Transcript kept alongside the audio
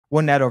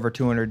We'll net over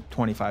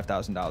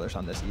 $225,000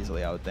 on this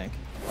easily, I would think.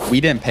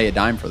 We didn't pay a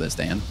dime for this,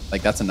 Dan.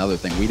 Like, that's another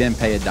thing. We didn't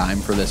pay a dime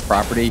for this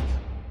property.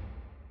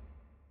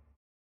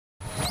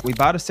 We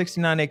bought a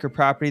 69-acre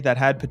property that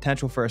had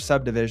potential for a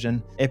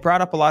subdivision. It brought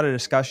up a lot of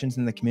discussions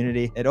in the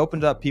community. It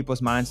opened up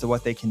people's minds to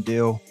what they can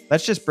do.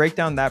 Let's just break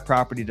down that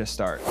property to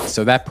start.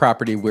 So that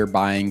property we're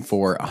buying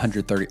for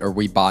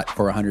we bought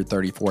for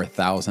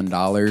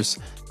 $134,000.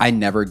 I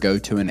never go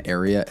to an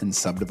area and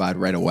subdivide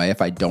right away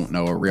if I don't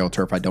know a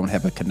realtor, if I don't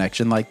have a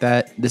connection like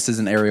that. This is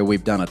an area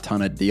we've done a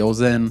ton of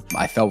deals in.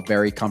 I felt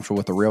very comfortable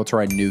with the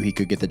realtor. I knew he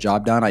could get the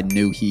job done. I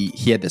knew he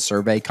had the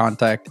survey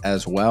contact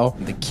as well.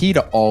 The key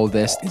to all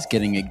this is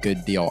getting a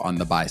good deal on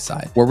the buy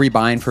side. Were we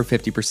buying for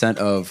 50%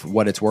 of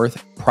what it's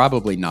worth?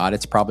 Probably not.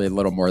 It's probably a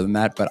little more than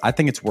that, but I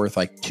think it's worth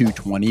like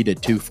 $220 to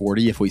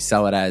 $240 if we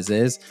sell it as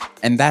is.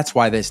 And that's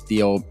why this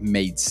deal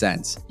made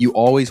sense. You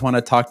always want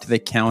to talk to the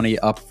county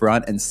up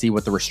front and see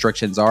what the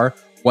restrictions are.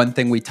 One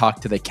thing we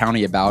talked to the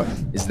county about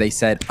is they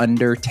said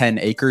under 10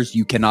 acres,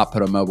 you cannot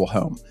put a mobile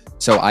home.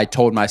 So I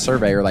told my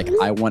surveyor, like,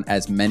 I want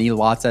as many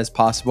lots as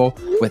possible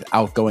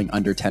without going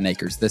under 10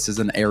 acres. This is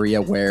an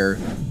area where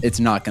it's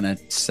not going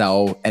to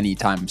sell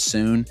anytime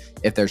soon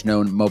if there's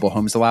no mobile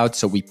homes allowed.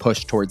 So we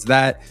pushed towards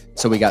that.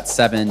 So we got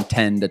 7,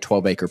 10 to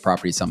 12 acre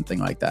properties, something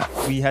like that.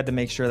 We had to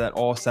make sure that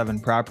all 7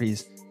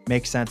 properties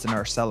make sense and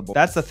are sellable.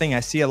 That's the thing I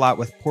see a lot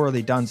with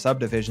poorly done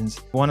subdivisions.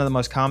 One of the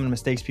most common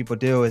mistakes people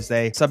do is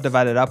they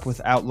subdivide it up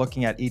without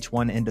looking at each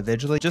one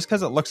individually. Just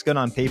because it looks good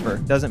on paper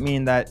doesn't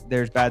mean that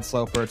there's bad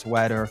slope or it's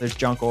wet or there's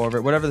junk all over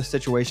it. Whatever the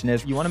situation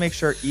is, you want to make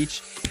sure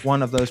each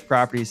one of those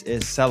properties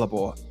is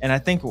sellable. And I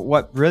think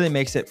what really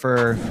makes it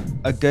for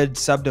a good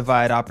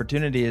subdivide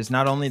opportunity is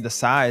not only the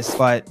size,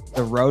 but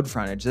the road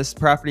frontage. This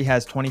property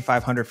has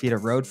 2,500 feet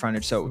of road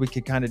frontage, so we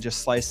could kind of just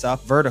slice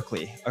up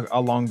vertically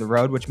along the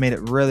road, which made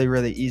it really,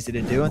 really easy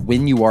to do.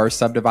 When you are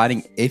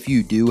subdividing, if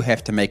you do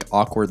have to make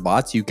awkward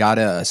lots, you got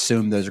to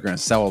assume those are going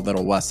to sell a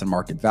little less than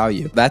market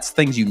value. That's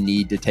things you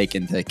need to take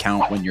into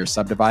account when you're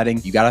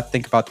subdividing. You got to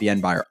think about the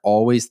end buyer.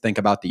 Always think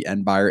about the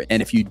end buyer.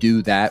 And if you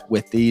do that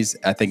with these,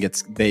 I think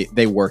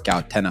they work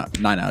out 9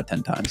 out of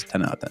 10 times,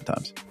 10 out of 10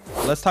 times.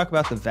 Let's talk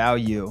about the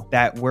value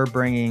that we're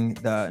bringing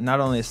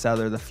not only the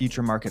seller, the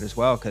future market as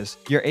well, because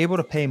you're able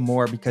to pay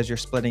more because you're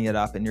splitting it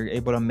up and you're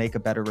able to make a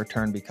better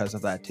return because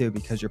of that too,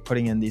 because you're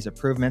putting in these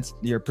improvements.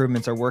 Your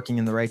improvements are working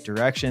in the right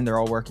direction. They're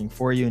all working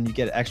for you and you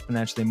get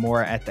exponentially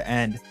more at the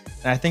end.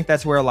 And I think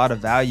that's where a lot of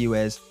value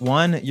is.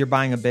 One, you're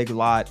buying a big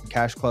lot,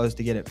 cash close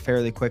to get it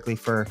fairly quickly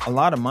for a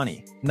lot of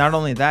money. Not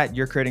only that,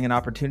 you're creating an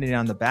opportunity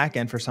on the back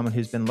end for someone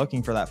who's been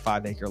looking for that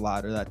 5-acre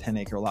lot or that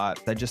 10-acre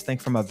lot. I just think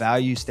from a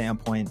value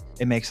standpoint,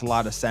 it makes a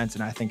lot of sense.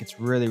 And I think it's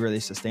really, really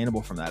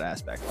sustainable from that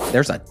aspect.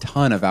 There's a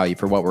ton of value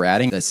for what we're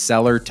adding. The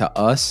seller to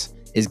us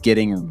is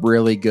getting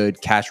really good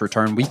cash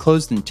return. We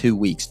closed in 2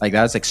 weeks. Like,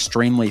 that was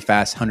extremely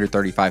fast,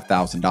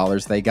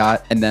 $135,000 they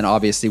got. And then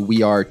obviously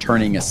we are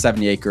turning a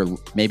 70-acre,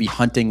 maybe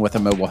hunting with a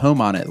mobile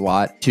home on it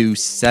lot to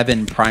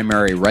 7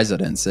 primary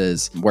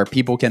residences where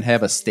people can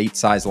have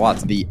estate-sized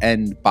lots. The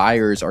end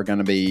buyers are going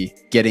to be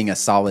getting a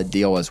solid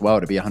deal as well,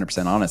 to be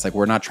 100% honest. Like,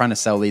 we're not trying to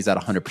sell these at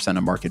 100%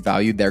 of market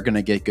value. They're going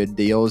to get good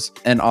deals.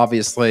 And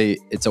obviously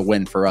it's a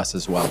win for us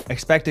as well.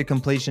 Expected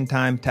completion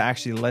time to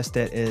actually list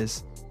it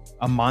is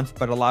a month,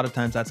 but a lot of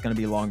times that's going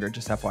to be longer,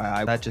 just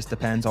FYI. That just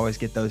depends. Always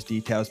get those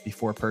details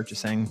before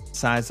purchasing.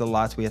 Size of the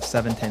lots, we have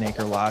 7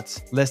 10-acre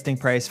lots. Listing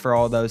price for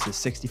all those is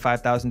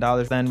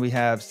 $65,000. Then we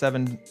have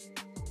 7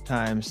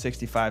 times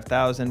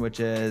 65,000,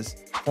 which is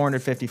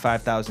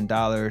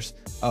 $455,000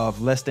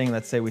 of listing.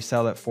 Let's say we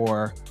sell it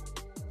for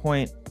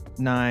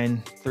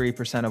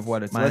 0.93% of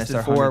what it's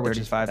listed for, which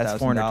is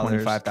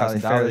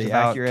 $425,000. Fairly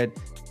accurate.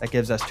 That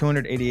gives us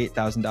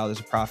 $288,000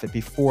 of profit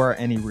before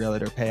any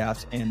realtor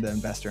payoffs and the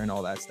investor and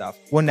all that stuff.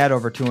 We'll net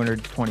over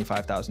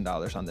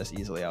 $225,000 on this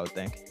easily, I would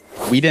think.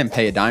 We didn't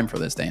pay a dime for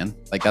this, Dan.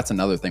 Like, that's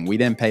another thing. We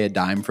didn't pay a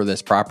dime for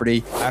this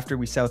property. After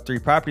we sell 3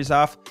 properties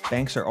off,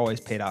 banks are always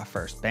paid off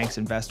first. Banks,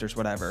 investors,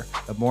 whatever.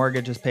 The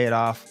mortgage is paid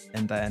off,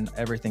 and then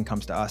everything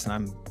comes to us,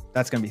 and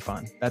that's going to be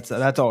fun. That's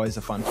always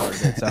a fun part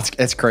of it. So.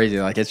 It's crazy.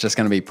 Like, it's just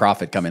going to be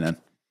profit coming in.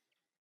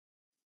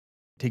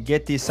 To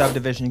get these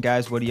subdivision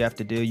guys, what do you have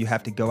to do? You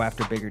have to go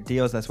after bigger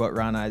deals. That's what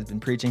Ron and I have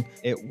been preaching.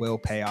 It will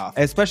pay off,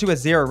 especially with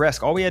zero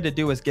risk. All we had to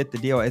do was get the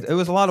deal. It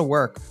was a lot of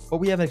work, but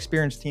we have an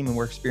experienced team and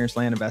we're experienced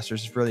land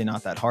investors. It's really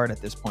not that hard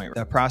at this point.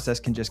 The process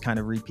can just kind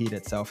of repeat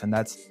itself. And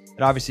it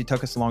obviously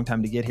took us a long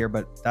time to get here,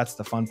 but that's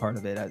the fun part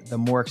of it. The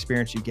more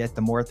experience you get,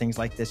 the more things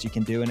like this you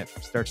can do, and it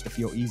starts to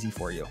feel easy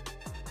for you.